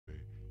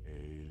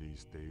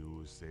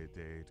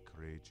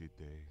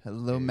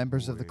Hello,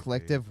 members of the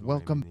collective.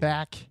 Welcome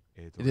back.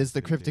 It is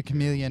the Cryptic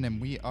Chameleon,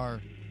 and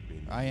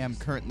I am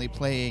currently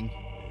playing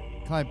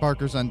Clive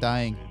Barker's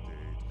Undying.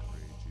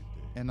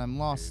 And I'm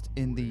lost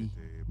in the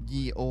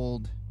ye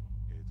old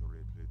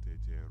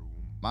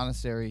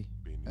monastery.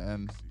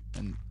 And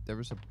there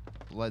was a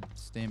blood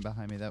stain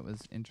behind me. That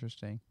was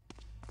interesting.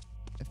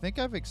 I think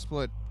I've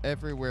explored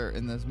everywhere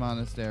in this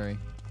monastery.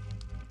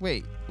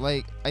 Wait,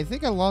 I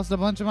think I lost a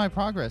bunch of my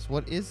progress.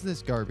 What is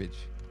this garbage?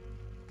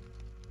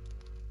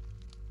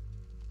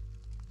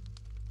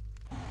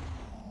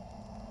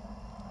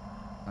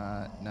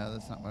 No,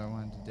 that's not what I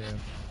wanted to do.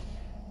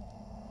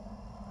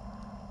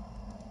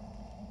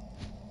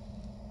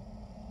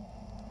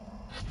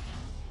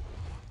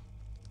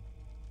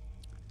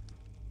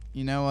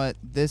 You know what?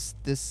 This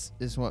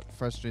is what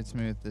frustrates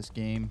me with this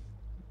game.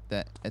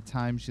 That at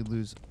times you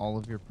lose all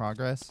of your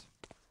progress.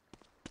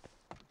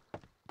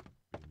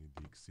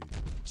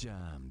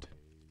 Jammed.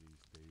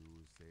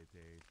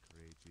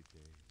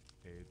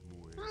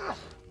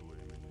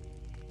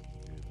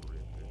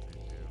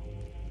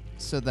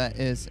 So that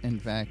is, in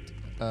fact,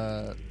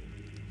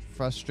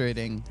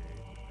 frustrating.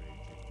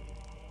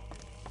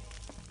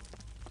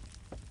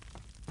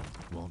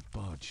 Won't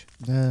budge.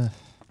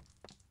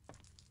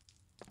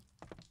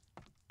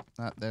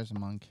 There's a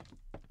monk.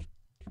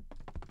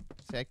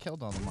 See, I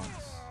killed all the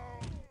monks.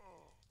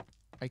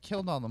 I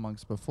killed all the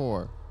monks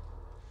before.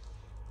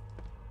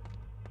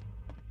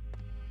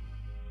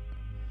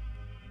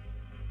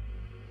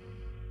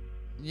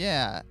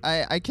 Yeah,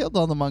 I killed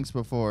all the monks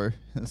before.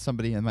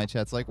 Somebody in my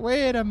chat's like,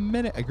 wait a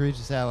minute.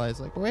 Egregious allies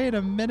like, wait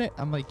a minute.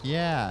 I'm like,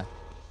 yeah,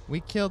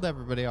 we killed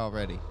everybody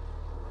already.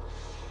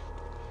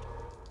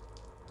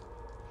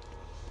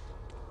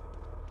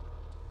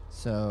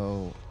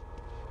 So,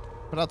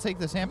 but I'll take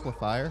this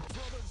amplifier.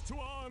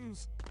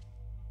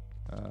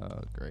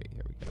 Oh, great.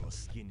 Here we go. Your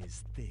skin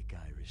is thick,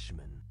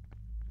 Irishman.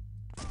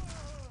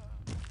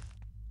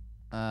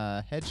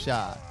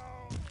 Headshot.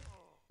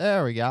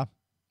 There we go.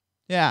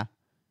 Yeah.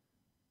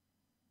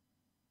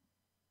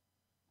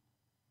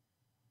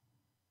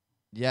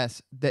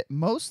 Yes, that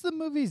most of the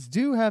movies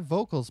do have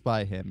vocals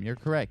by him. You're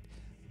correct.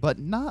 But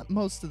not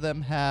most of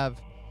them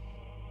have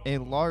a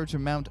large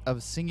amount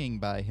of singing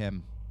by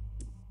him.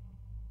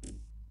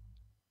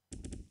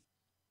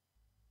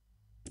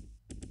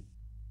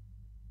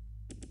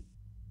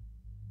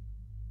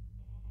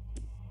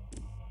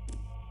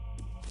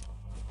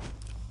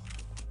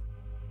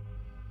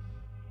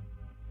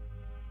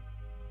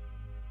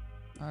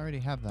 I already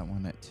have that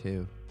one at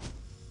 2.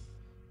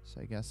 So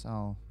I guess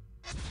I'll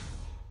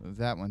move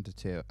that one to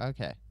 2.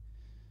 Okay.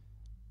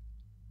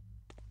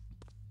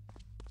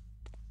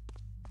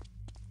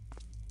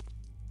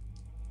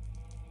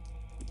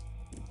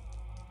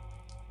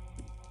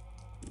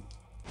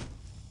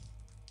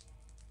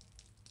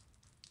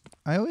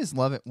 I always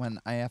love it when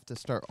I have to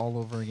start all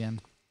over again.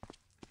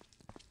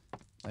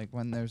 Like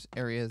when there's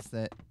areas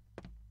that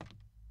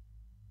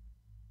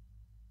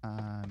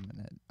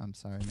I'm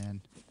sorry,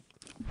 man.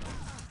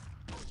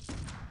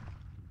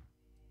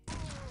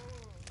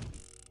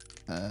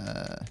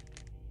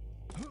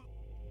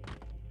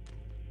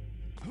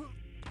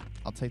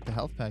 I'll take the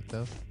health pack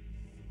though.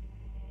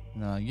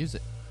 And I'll use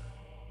it.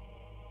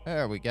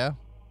 There we go.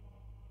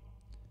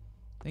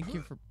 Thank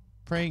you for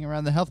praying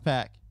around the health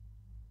pack.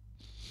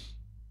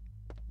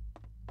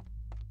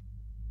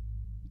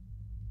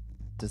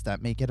 Does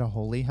that make it a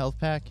holy health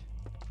pack?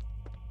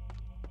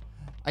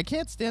 I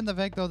can't stand the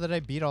fact though that I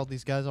beat all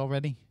these guys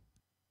already.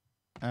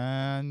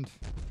 And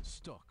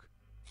stuck.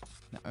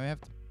 Now I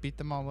have to beat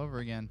them all over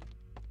again.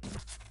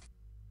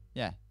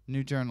 Yeah,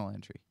 new journal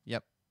entry.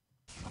 Yep.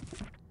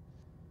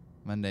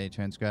 Monday,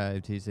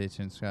 transcribe. Tuesday,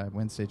 transcribe.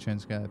 Wednesday,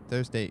 transcribe.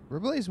 Thursday,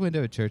 replace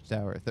window at church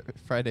tower.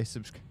 Friday,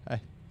 subscribe.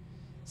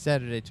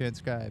 Saturday,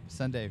 transcribe.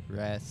 Sunday,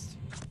 rest.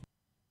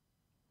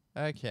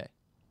 Okay.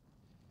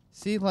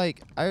 See, I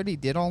already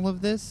did all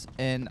of this,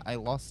 and I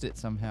lost it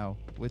somehow,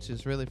 which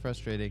is really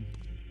frustrating.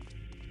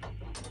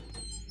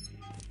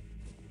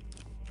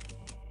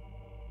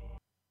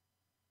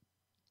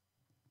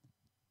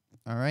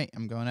 All right,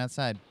 I'm going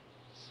outside.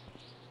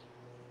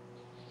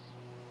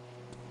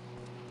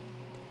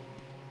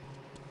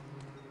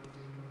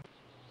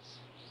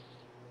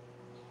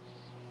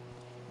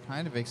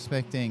 Kind of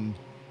expecting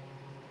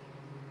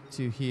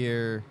to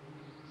hear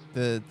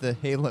the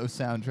Halo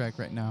soundtrack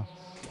right now.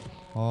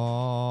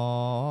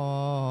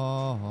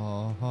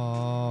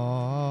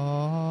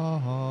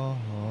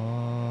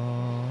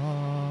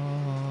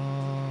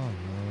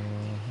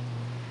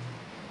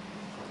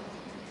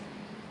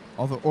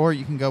 Or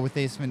you can go with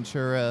Ace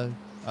Ventura,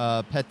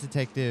 Pet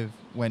Detective,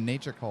 When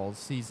Nature Calls.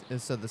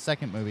 So the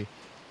second movie.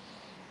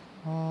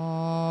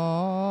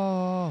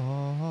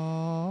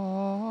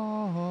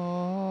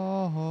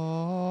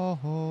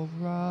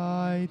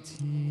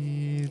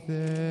 Alrighty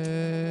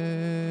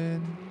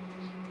then.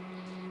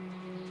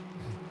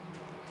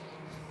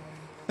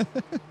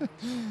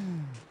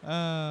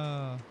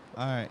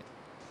 Alright.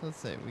 So let's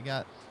see. We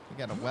got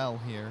a well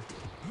here.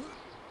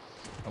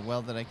 A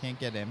well that I can't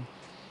get in.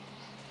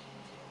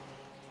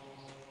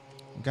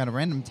 Got a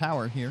random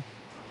tower here.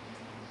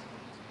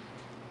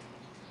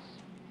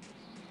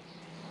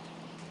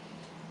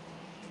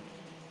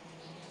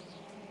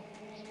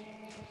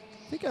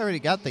 I think I already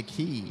got the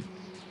key,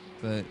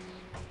 but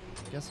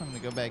I guess I'm gonna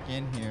go back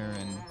in here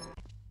and...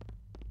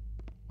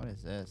 What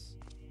is this?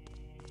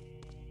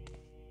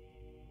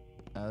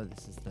 Oh,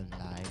 this is the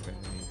library.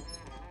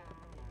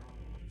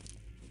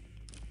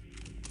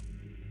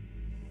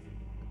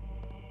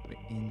 We're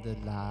in the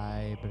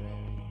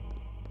library.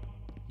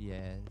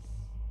 Yes.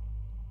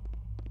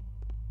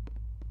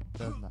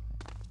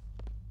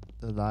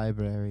 The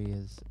library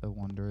is a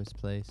wondrous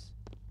place.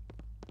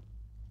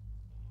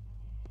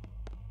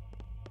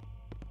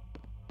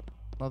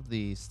 Love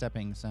the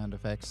stepping sound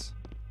effects.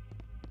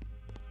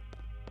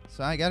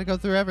 So I gotta go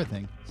through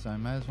everything, so I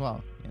might as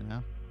well, you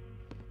know?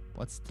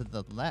 What's to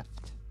the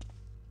left?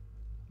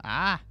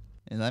 Ah!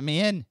 It let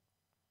me in!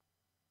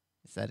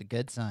 Is that a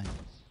good sign?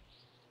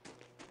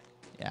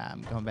 Yeah,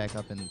 I'm going back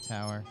up in the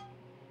tower.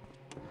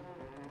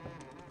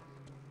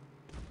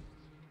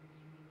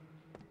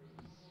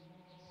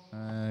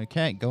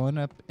 Okay, going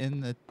up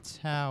in the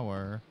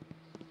tower.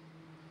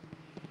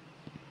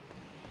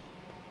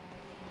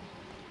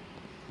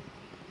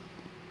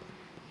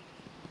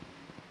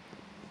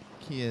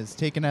 He has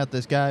taken out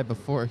this guy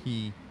before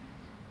he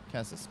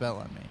casts a spell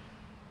on me.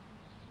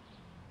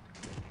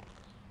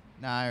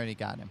 Nah, I already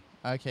got him.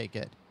 Okay,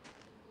 good.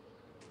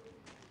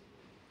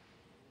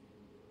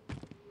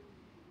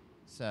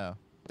 So,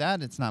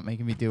 that it's not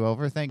making me do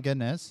over, thank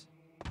goodness.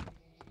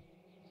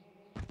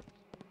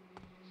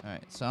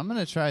 Alright, so I'm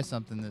gonna try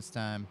something this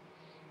time.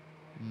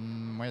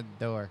 Where's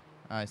the door?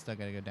 Oh, I still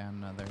gotta go down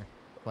another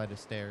flight of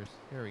stairs.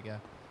 Here we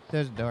go.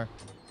 There's the door.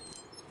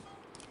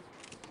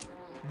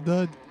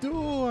 The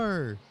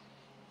door!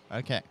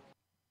 Okay.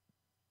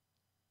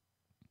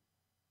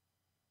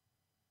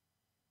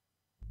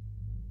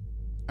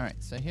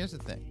 Alright, so here's the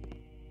thing.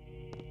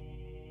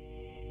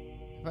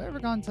 Have I ever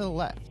gone to the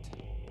left?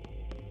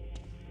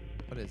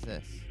 What is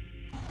this?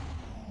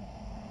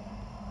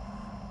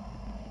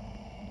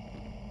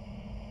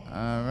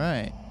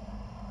 Alright.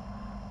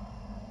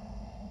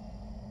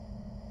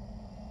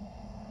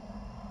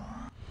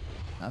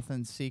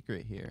 Nothing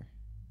secret here.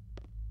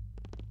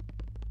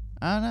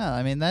 I don't know.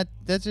 I mean, that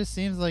just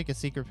seems like a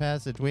secret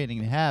passage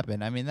waiting to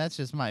happen. I mean, that's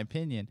just my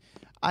opinion.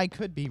 I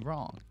could be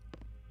wrong.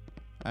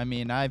 I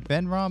mean, I've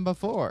been wrong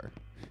before.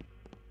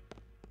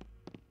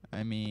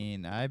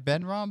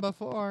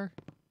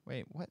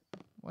 Wait,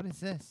 what is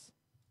this?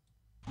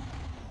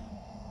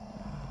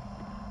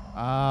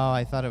 Oh,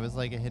 I thought it was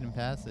like a hidden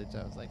passage.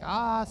 I was like,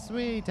 ah,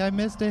 sweet, I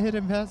missed a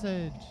hidden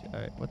passage. All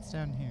right, what's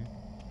down here?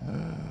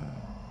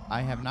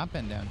 I have not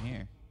been down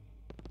here.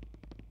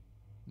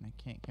 And I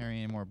can't carry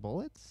any more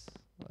bullets?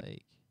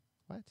 Like,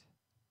 what?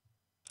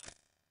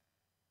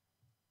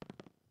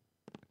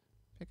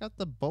 Pick up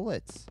the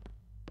bullets.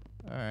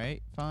 All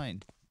right,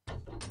 fine.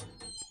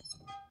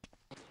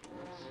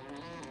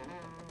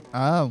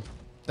 Oh,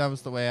 that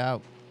was the way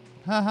out.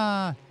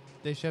 Haha,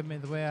 they showed me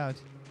the way out.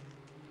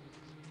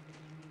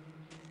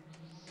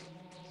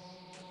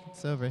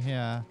 It's over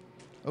here.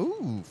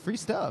 Ooh, free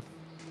stuff.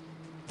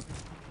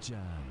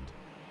 Jammed.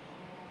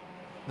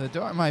 The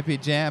door might be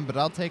jammed, but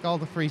I'll take all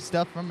the free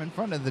stuff from in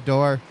front of the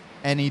door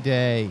any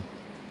day.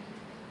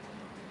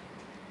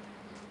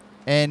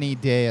 Any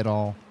day at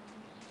all.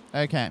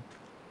 Okay.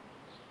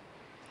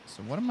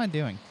 So what am I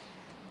doing?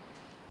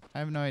 I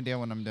have no idea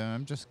what I'm doing.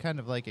 I'm just kind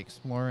of like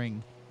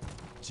exploring.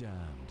 Jammed.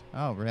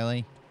 Oh,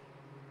 really?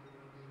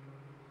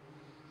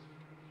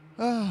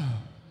 Oh.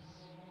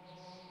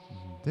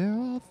 There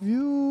are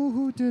few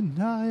who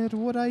deny it.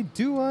 What I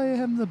do, I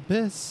am the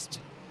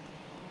best.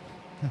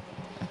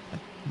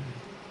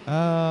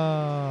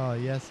 Oh,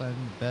 yes, I'm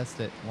the best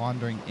at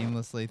wandering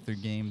aimlessly through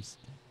games.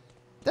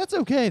 That's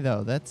okay,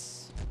 though.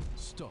 That's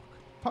Stuck.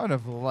 part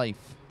of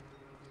life.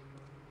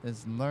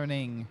 Is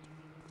learning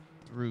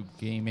through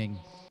gaming.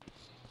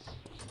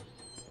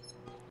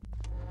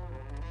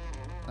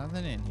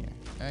 Nothing in here.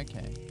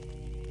 Okay.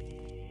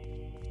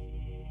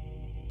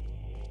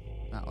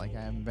 Not like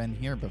I haven't been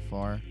here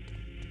before.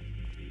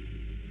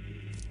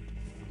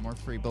 More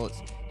free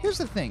bullets. Here's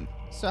the thing.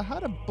 So how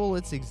do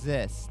bullets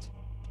exist?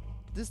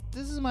 This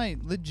is my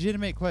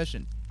legitimate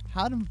question.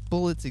 How do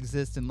bullets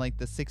exist in like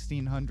the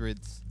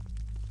 1600s?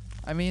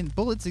 I mean,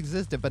 bullets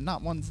existed, but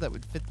not ones that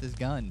would fit this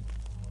gun.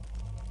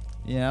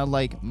 You know,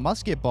 like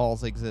musket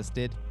balls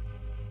existed,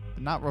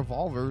 but not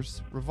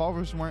revolvers.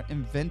 Revolvers weren't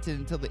invented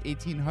until the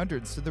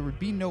 1800s, so there would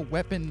be no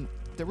weapon.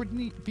 There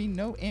would be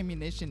no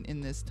ammunition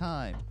in this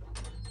time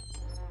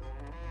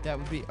that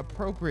would be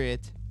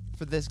appropriate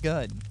for this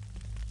gun.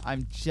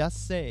 I'm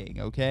just saying,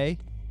 okay?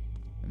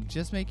 I'm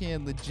just making a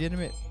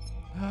legitimate...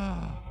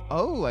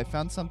 Oh, I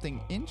found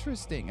something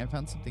interesting. I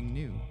found something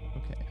new.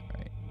 Okay, all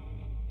right.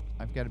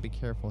 I've got to be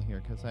careful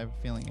here because I have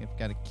a feeling I've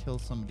got to kill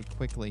somebody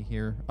quickly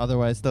here.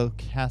 Otherwise, they'll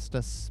cast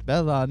a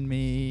spell on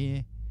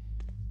me.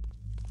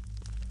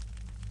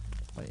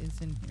 What is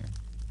in here?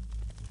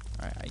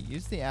 All right, I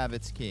used the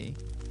Abbot's key.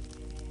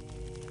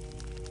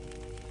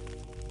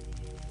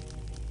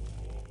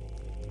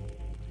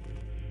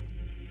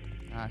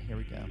 Ah, here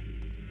we go.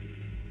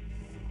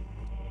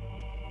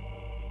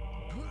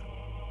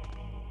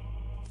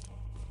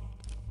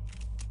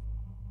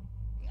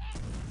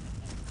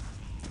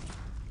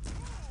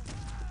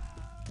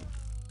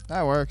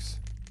 That works.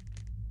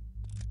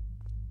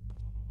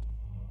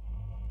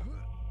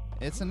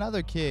 It's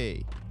another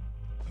key.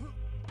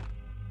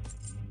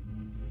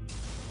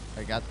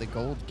 I got the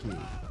gold key.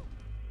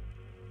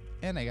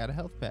 And I got a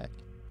health pack.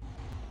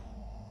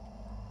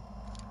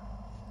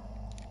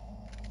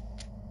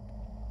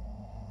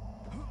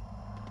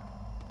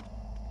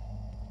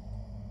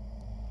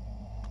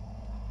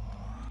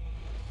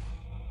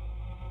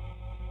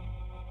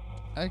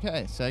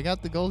 Okay, so I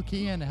got the gold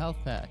key and a health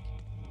pack.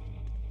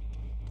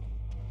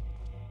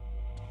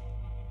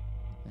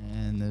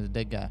 And there's a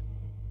dead guy.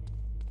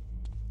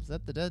 Is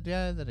that the dead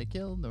guy that I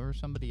killed or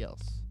somebody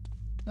else?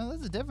 No,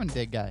 that's a different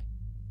dead guy.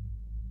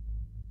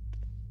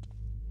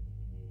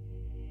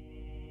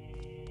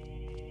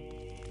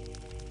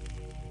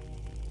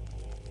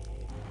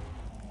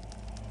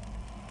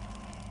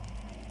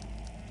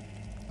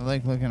 I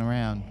like looking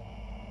around.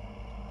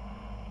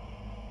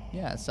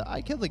 Yeah, so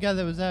I killed the guy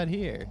that was out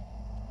here.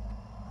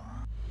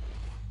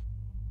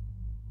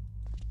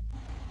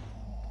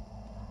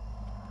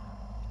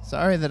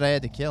 Sorry that I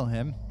had to kill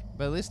him,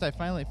 but at least I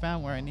finally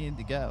found where I needed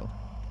to go.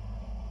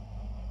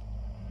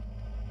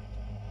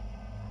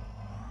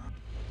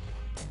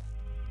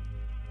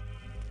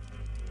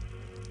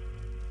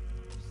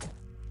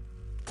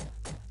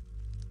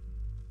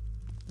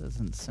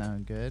 Doesn't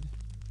sound good.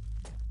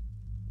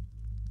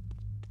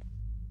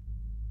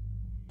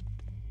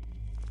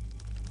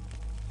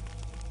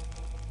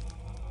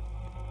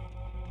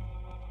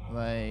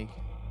 Like,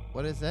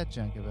 what is that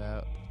junk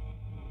about?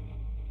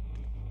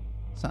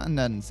 Something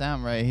doesn't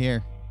sound right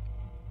here.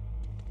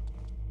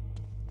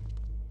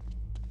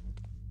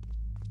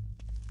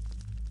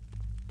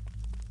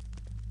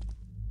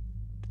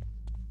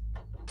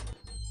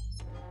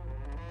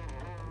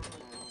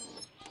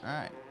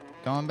 Alright,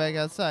 going back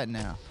outside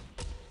now.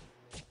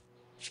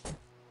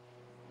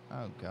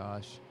 Oh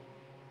gosh.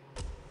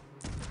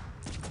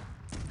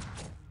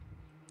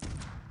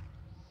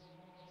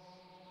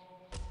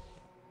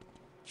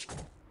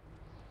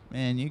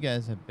 Man, you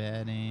guys have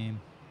bad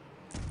aim.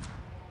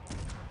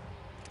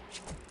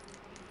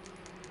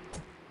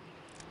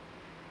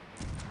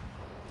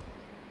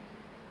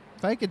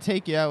 If I could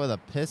take you out with a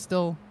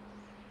pistol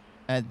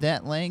at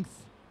that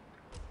length.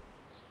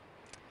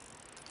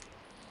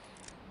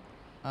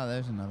 Oh,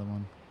 there's another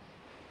one.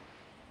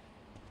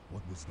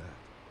 What was that?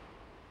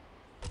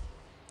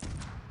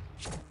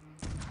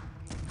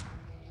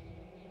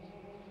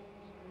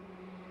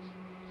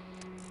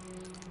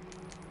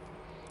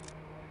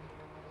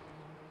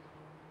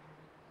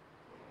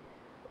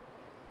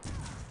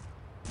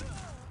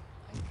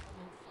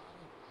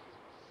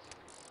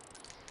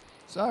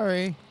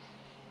 Sorry.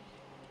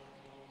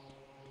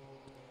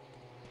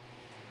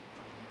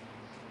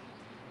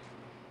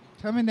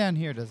 Coming down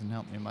here doesn't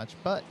help me much,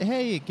 but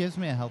hey, it gives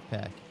me a health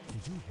pack.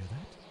 Did you hear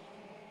that?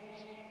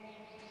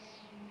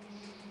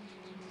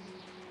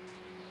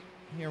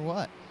 Hear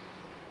what?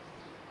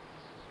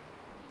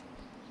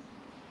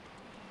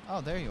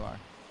 Oh, there you are.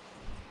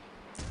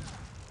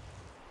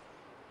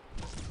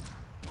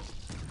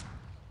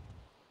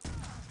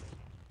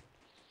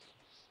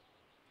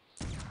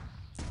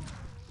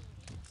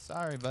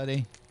 Sorry,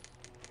 buddy.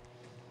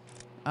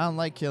 I don't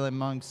like killing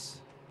monks.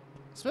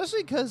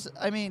 Especially because,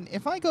 I mean,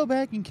 if I go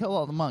back and kill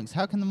all the monks,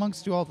 how can the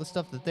monks do all the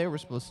stuff that they were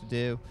supposed to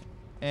do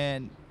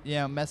and, you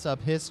know, mess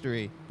up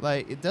history?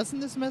 Like,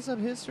 doesn't this mess up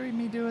history,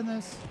 me doing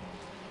this?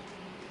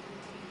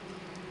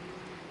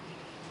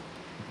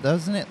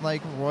 Doesn't it,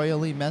 like,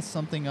 royally mess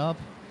something up?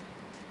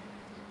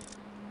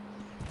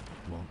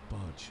 Won't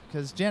budge.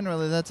 Because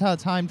generally that's how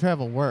time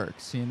travel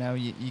works. You know,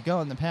 you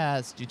go in the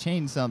past, you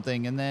change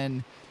something, and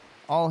then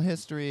all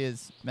history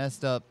is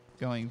messed up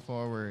going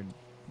forward.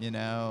 You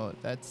know,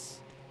 that's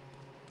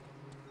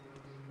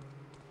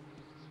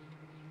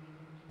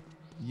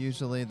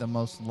usually the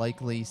most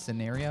likely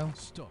scenario.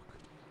 Stuck.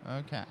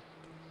 Okay.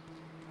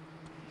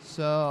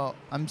 So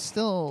I've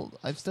still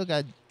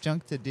got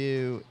junk to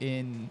do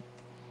in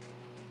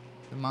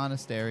the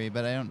monastery,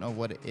 but I don't know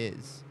what it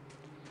is.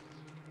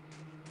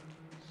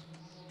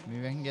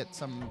 Maybe I can get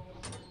some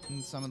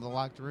in some of the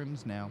locked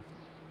rooms now.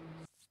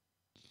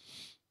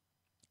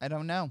 I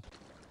don't know.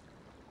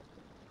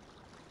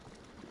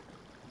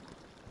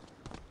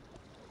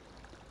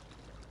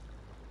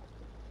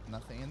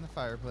 Nothing in the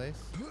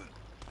fireplace.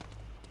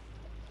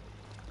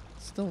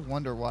 Still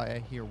wonder why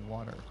I hear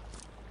water.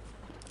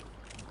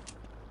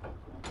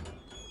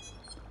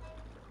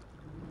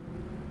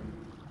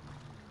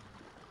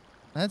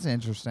 That's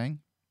interesting.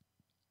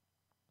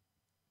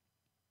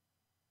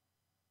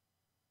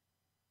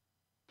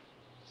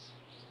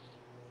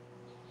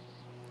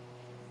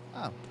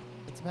 Oh,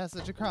 it's a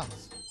passage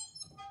across.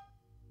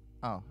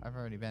 Oh, I've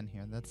already been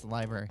here. That's the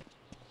library.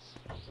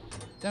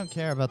 Don't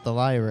care about the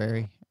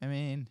library. I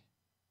mean,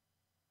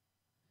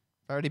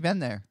 I've already been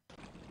there.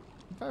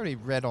 I've already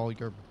read all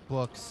your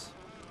books.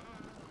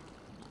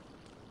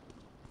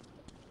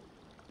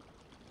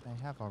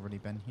 I have already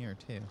been here,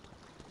 too.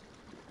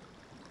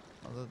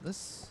 Although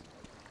this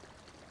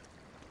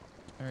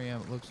area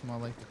looks more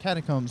like the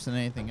catacombs than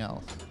anything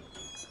else.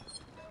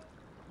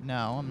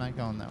 No, I'm not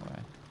going that way.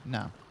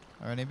 No.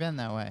 Already been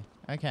that way.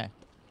 Okay.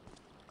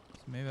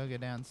 So maybe I'll go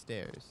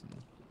downstairs.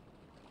 And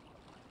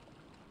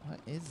what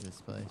is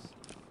this place?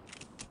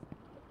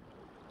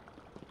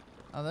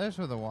 Oh, there's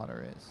where the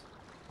water is.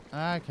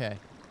 Okay.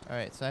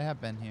 Alright, so I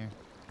have been here.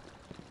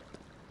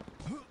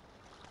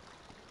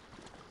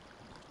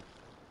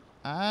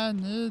 I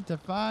need to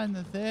find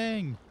the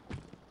thing.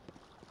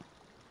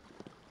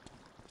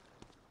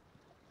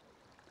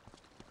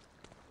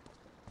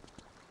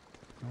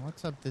 Now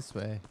what's up this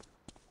way?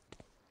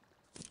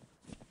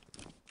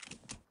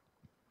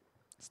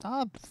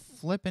 Stop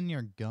flipping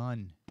your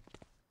gun.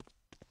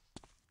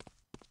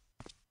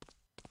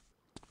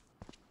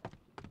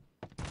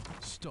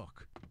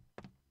 Stuck.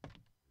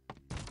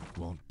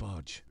 Won't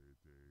budge.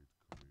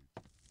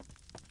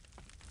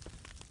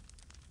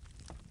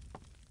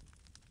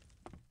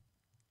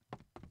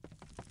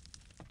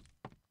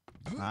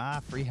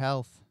 Ah, free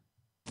health.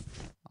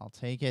 I'll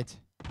take it.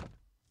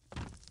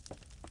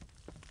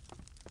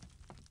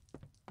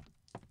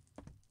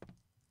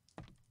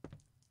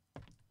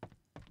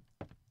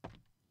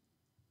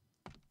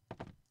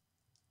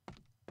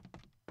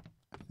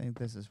 I think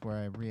this is where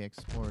I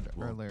re-explored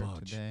earlier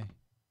today.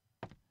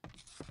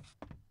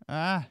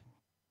 Ah!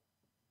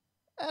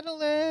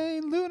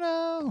 Adelaide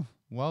Luno!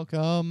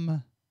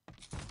 Welcome.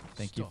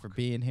 Thank you for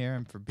being here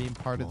and for being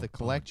part of the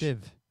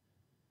collective.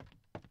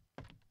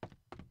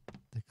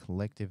 The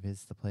collective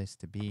is the place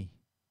to be.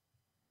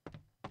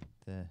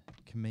 The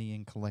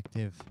Chameleon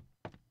Collective.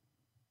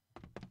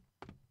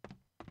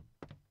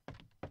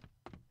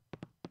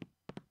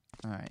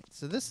 Alright,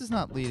 so this is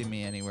not leading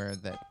me anywhere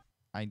that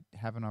I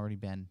haven't already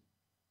been.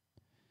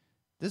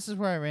 This is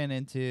where I ran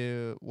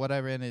into what I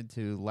ran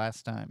into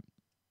last time.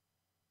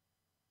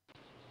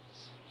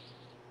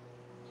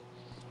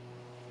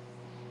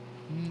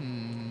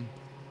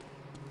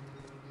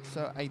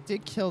 So I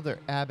did kill their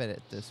abbot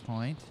at this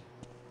point.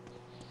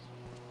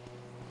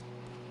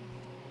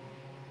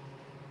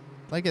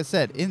 Like I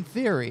said, in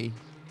theory,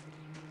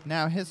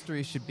 now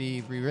history should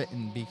be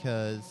rewritten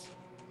because,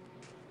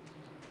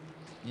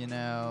 you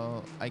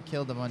know, I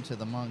killed a bunch of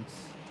the monks.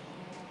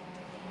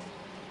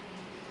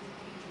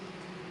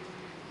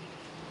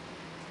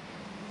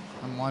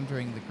 I'm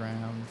wandering the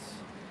grounds.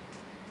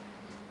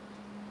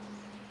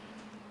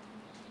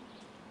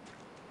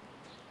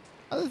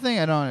 Other thing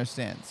I don't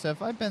understand. So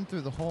if I've been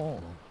through the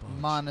whole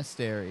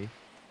monastery,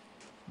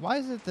 why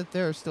is it that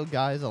there are still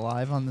guys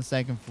alive on the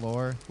second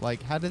floor?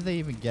 Like, how did they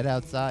even get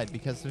outside?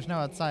 Because there's no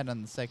outside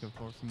on the second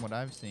floor from what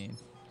I've seen.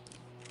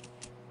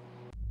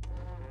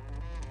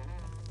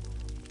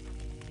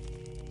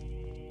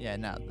 Yeah,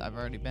 no, I've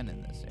already been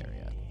in this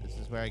area. This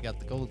is where I got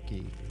the gold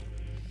key.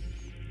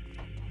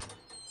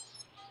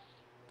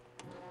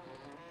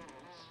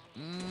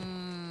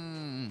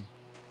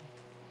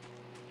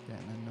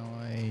 Getting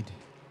annoyed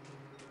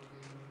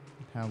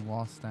with how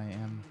lost I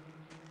am.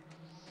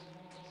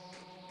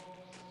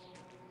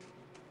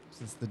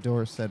 Since the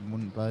door said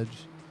wouldn't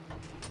budge.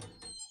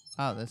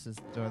 Oh, this is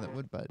the door that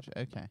would budge.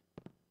 Okay.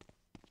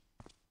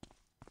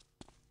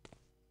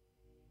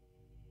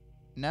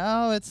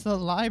 No, it's the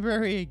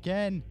library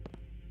again.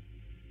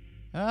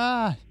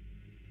 Ah!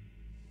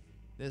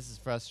 This is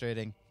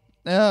frustrating.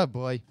 Oh,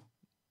 boy.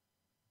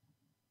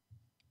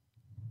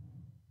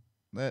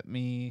 Let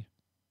me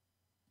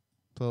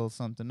pull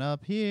something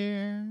up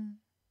here.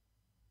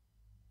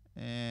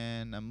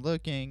 And I'm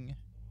looking.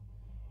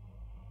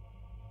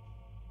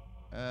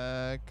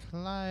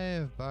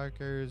 Clive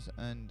Barker's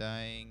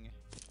Undying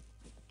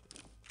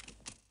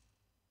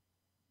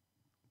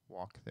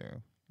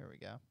walkthrough. Here we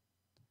go.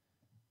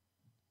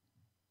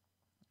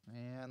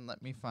 And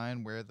let me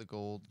find where the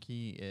gold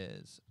key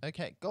is.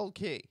 Okay, gold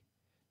key.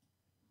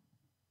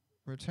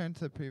 Return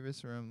to the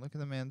previous room. Look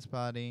at the man's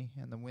body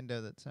and the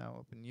window that's now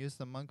open. Use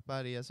the monk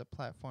body as a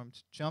platform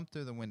to jump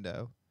through the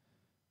window.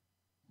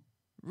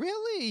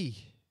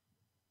 Really?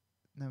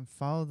 And then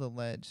follow the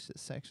ledge to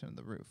section of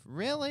the roof.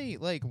 Really?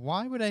 Like,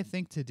 why would I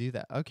think to do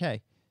that?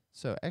 Okay.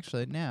 So,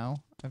 actually, now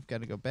I've got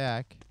to go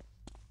back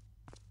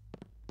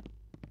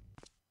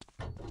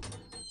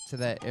to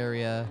that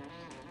area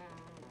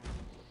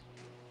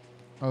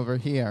over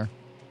here.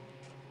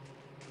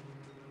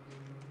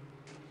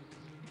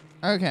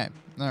 Okay.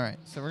 All right.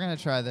 So, we're going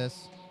to try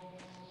this.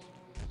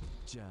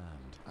 Jammed.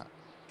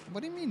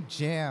 What do you mean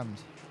jammed?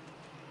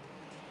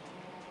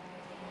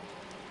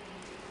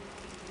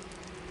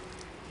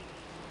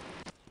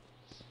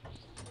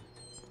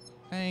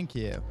 Thank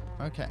you.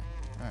 Okay.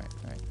 All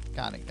right.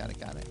 Got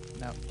it.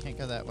 No, can't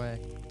go that way.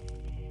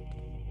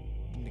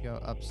 Need to go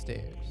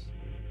upstairs.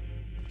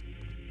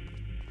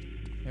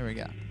 Here we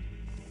go.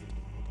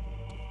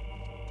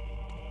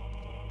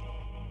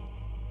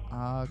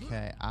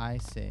 Okay, I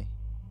see.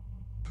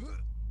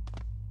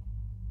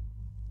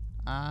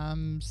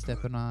 I'm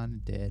stepping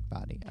on a dead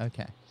body.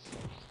 Okay.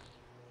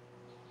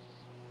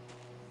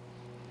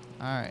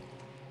 Alright.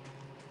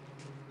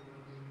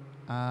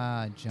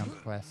 Ah, jump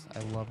quests. I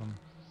love them.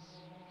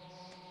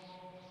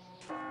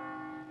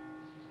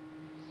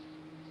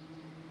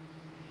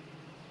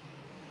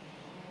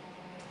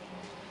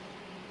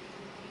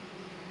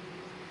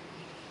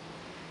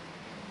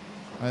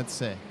 Let's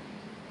see.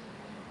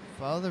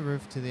 Follow the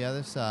roof to the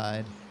other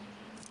side.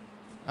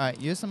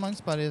 Alright, use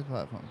amongst body of the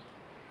platform.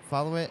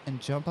 Follow it and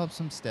jump up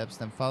some steps,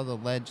 then follow the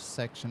ledge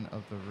section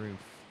of the roof.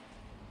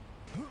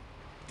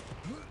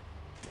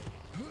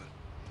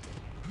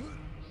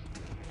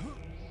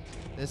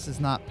 This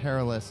is not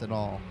perilous at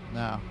all.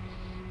 No.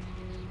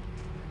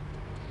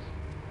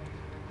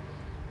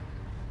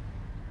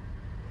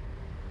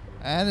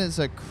 That is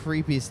a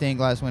creepy stained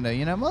glass window.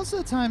 You know, most of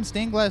the time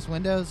stained glass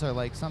windows are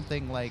like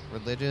something like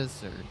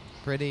religious or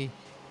pretty.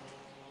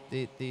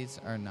 These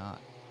are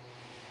not.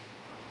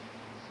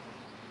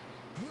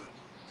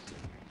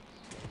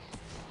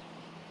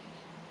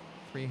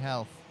 Free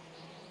health.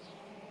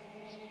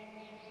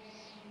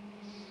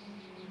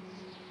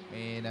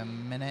 Wait a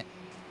minute.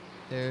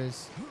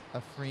 There's a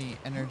free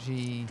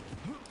energy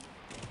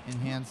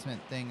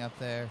enhancement thing up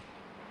there.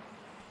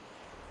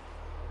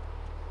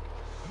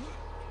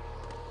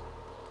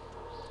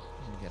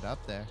 Get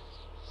up there.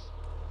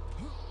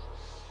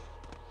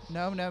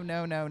 No, no,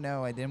 no, no,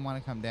 no. I didn't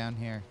want to come down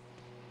here.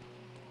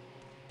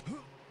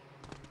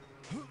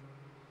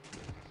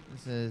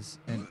 This is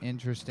an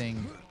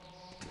interesting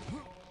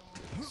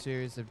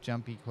series of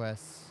jumpy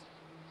quests.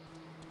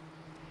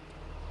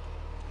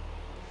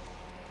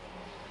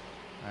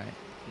 Alright,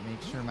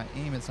 make sure my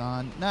aim is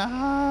on.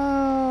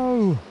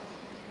 No!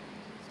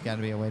 There's got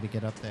to be a way to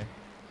get up there.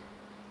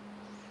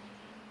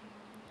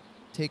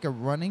 Take a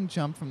running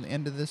jump from the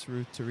end of this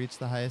roof to reach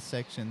the highest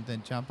section,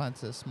 then jump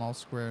onto a small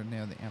square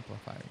near the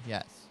amplifier.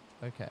 Yes.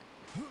 Okay.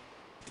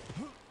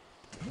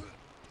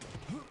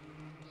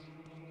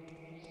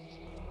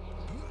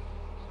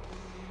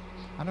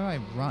 How do I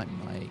run?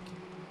 Like,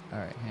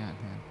 alright, hang on.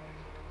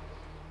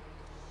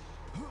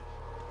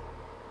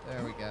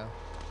 There we go.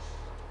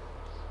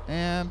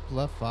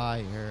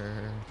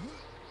 Amplifier.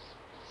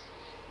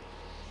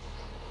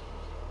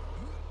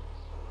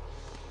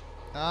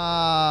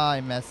 Ah, I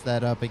messed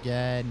that up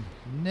again.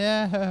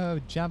 No,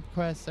 jump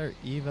quests are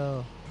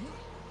evil.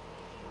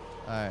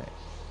 Alright.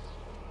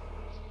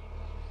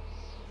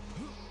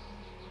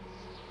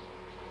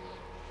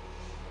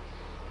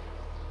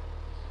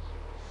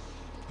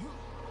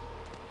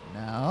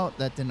 No,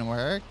 that didn't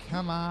work.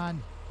 Come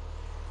on.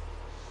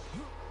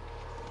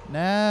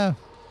 No.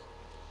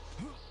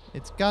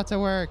 It's got to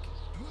work.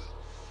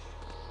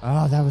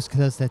 Oh, that was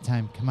close that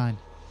time. Come on.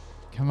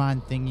 Come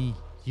on, thingy.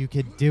 You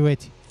could do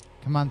it.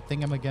 Come on,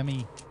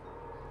 thingamagummy.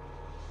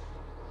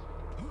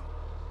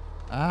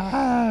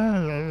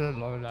 Ah!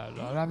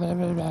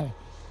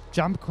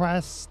 Jump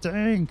quests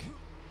stink.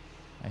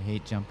 I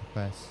hate jump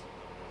quests.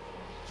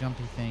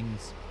 Jumpy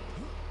things.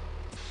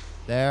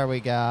 There we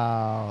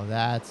go.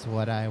 That's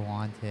what I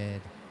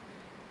wanted.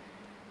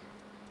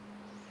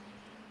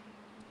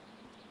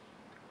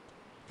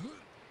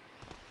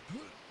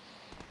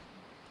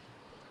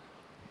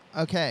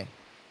 Okay.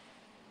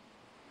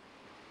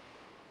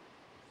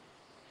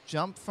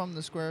 Jump from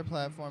the square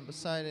platform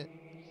beside it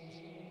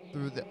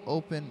through the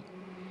only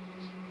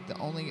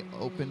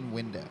open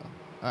window.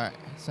 Alright,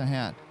 so hang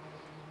on.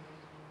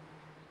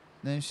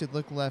 Then you should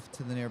look left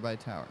to the nearby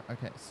tower.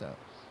 Okay, so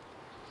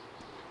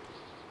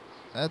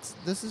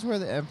this is where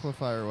the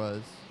amplifier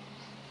was.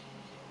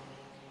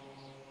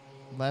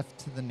 Left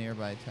to the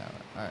nearby tower.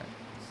 Alright,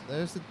 so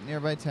there's the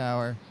nearby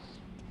tower.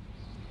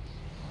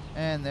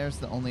 And there's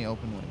the only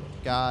open window.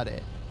 Got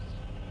it.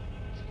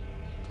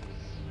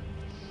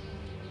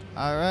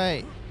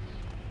 Alright.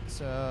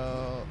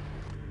 So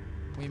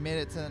we made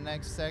it to the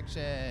next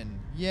section.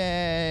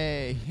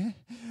 Yay!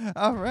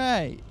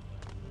 Alright.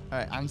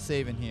 Alright, I'm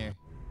saving here.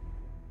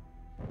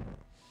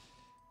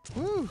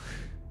 Woo!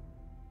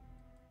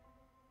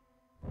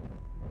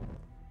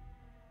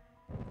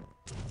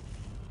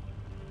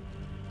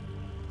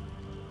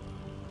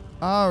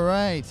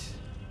 Alright.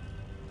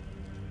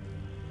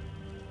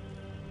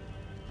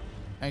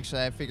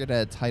 Actually, I figured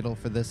out a title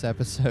for this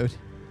episode.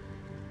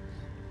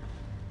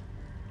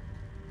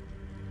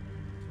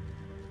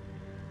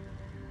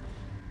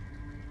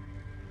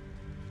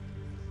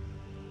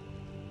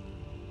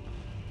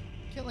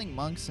 Killing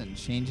monks and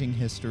changing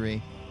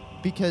history.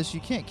 Because you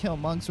can't kill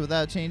monks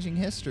without changing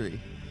history.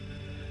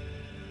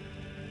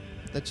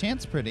 The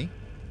chant's pretty.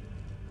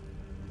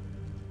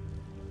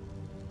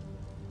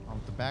 On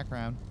with the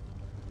background.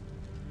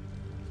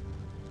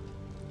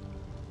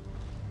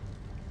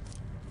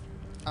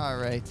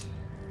 Alright.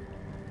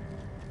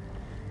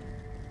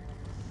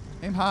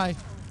 Aim high.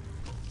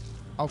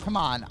 Oh, come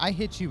on. I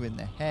hit you in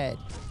the head.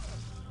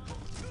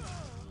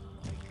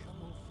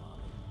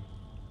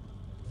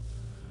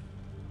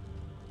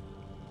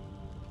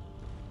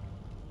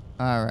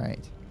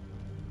 Alright.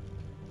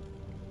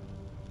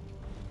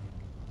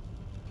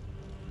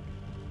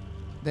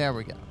 There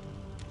we go.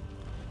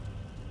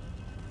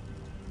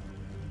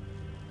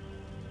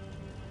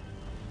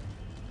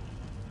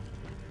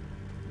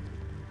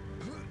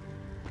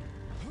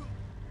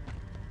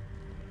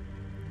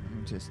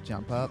 just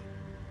jump up.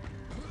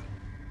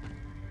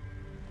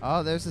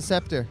 Oh, there's the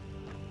scepter.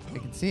 I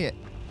can see it.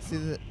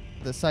 See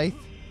the scythe?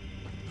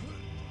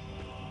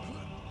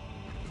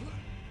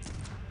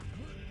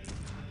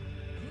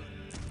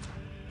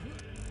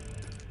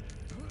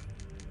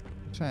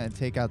 Trying to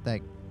take out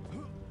that.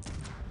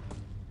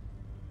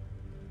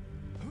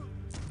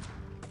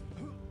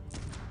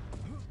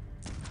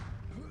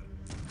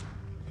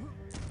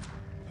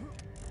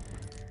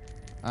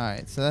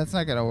 Alright, so that's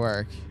not gonna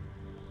work.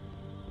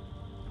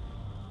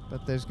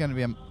 But there's gonna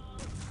be a.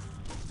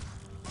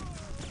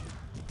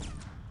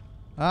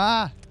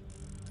 Ah!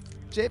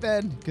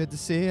 J-Ben, good to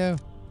see you.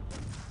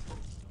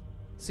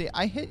 See,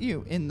 I hit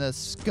you in the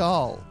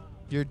skull.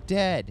 You're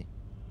dead.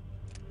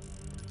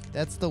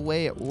 That's the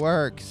way it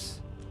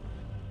works.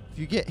 If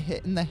you get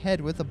hit in the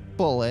head with a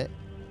bullet,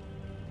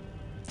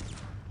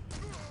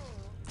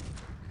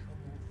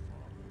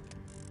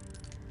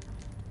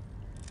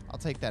 I'll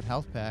take that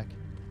health pack.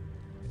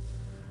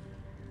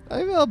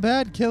 I feel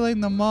bad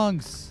killing the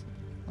monks,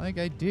 like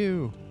I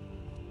do.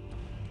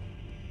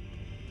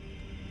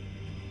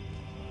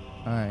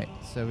 All right,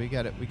 so we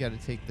gotta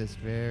take this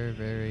very,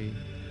 very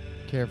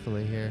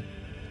carefully here.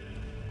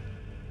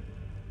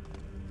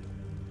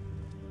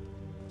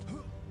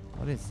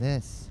 What is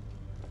this?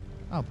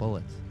 Oh,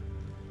 bullets.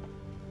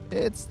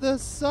 It's the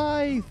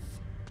scythe.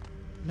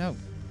 No,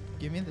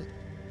 give me the.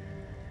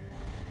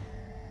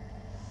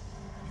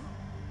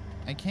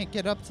 I can't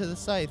get up to the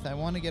scythe. I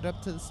want to get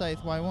up to the scythe.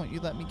 Why won't you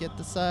let me get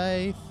the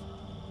scythe?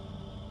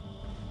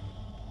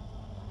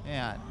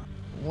 Yeah.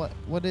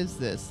 What is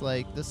this?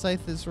 Like, the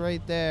scythe is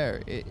right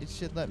there. It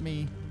should let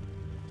me.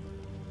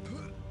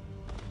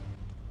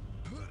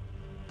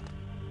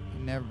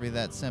 Can never be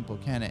that simple,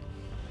 can it?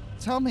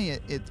 Tell me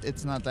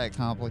it's not that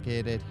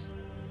complicated.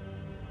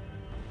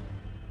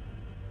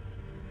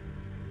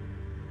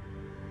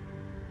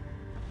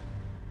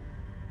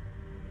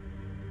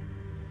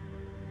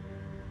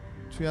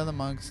 Three other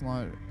monks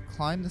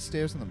climb the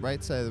stairs on the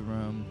right side of the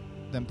room,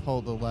 then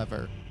pull the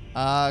lever.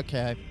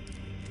 Okay.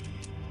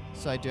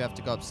 So I do have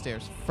to go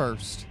upstairs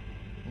first.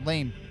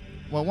 Lame.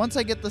 Well, once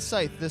I get the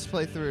scythe, this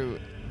playthrough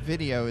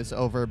video is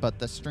over, but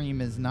the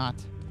stream is not.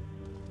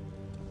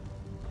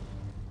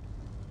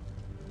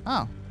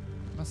 Oh.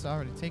 Must have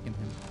already taken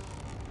him.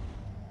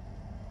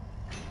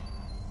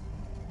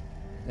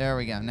 There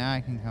we go. Now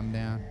I can come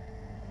down.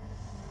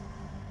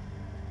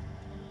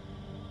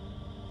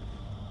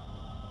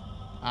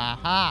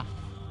 Aha!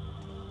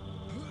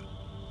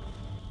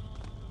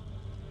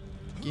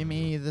 Give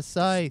me the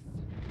scythe.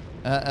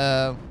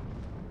 Uh-oh.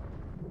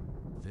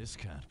 This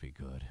can't be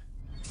good.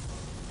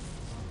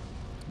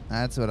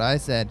 That's what I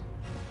said.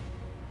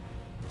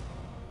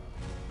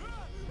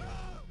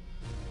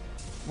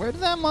 Where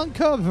did that monk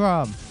come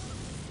from?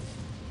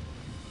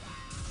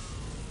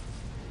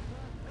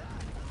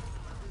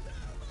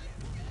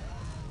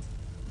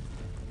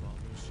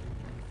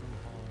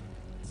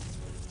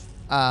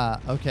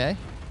 Okay.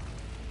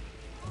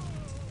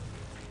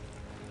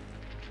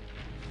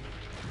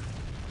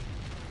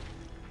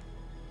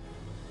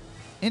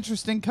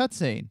 Interesting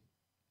cutscene.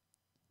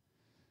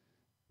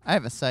 I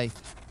have a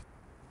scythe.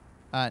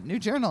 New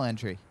journal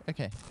entry.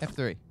 Okay,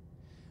 F3.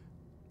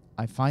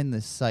 I find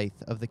this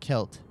scythe of the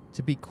Celt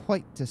to be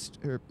quite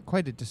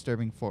a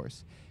disturbing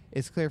force.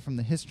 It's clear from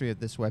the history of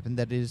this weapon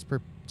that it is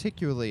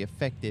particularly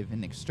effective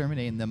in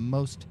exterminating the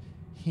most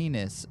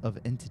heinous of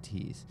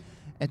entities.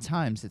 At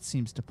times, it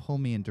seems to pull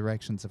me in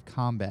directions of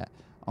combat,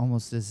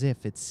 almost as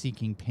if it's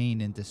seeking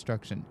pain and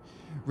destruction,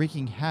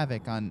 wreaking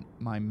havoc on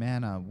my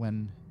mana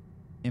when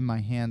in my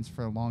hands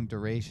for a long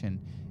duration.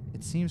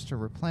 It seems to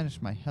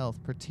replenish my health,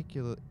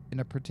 in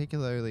a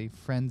particularly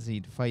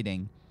frenzied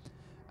fighting.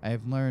 I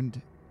have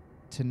learned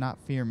to not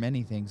fear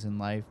many things in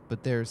life,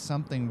 but there is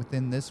something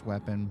within this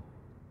weapon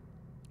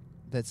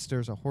that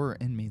stirs a horror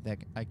in me that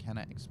I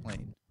cannot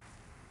explain.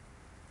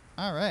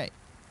 All right.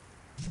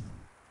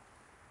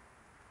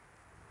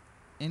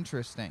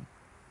 Interesting.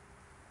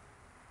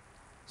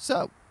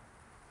 So,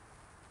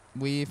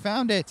 we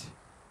found it.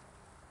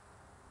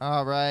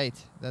 All right.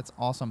 That's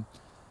awesome.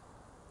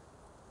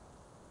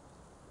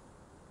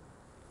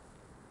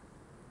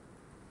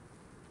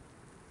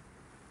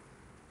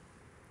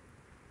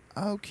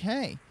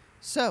 Okay.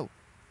 So,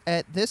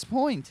 at this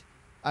point,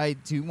 I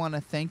do want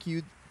to thank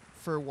you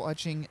for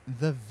watching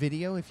the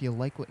video. If you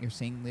like what you're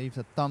seeing, leave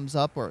a thumbs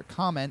up or a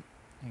comment.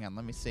 Hang on,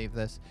 let me save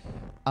this.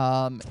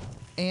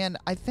 And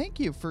I thank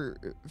you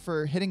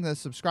for hitting the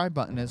subscribe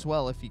button as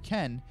well, if you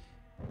can,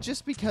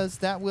 just because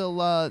that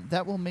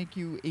will make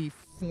you a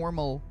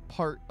formal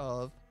part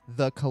of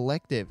the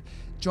collective.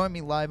 Join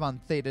me live on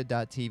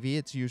Theta.tv.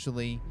 It's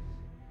usually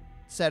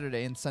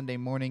Saturday and Sunday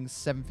mornings,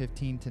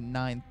 7:15 to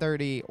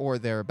 9:30 or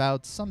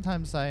thereabouts.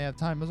 Sometimes I have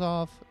times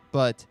off,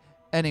 but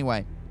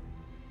anyway,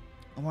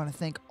 I want to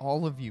thank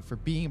all of you for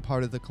being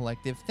part of the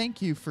collective.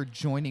 Thank you for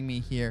joining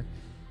me here.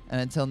 And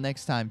until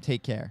next time,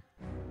 take care.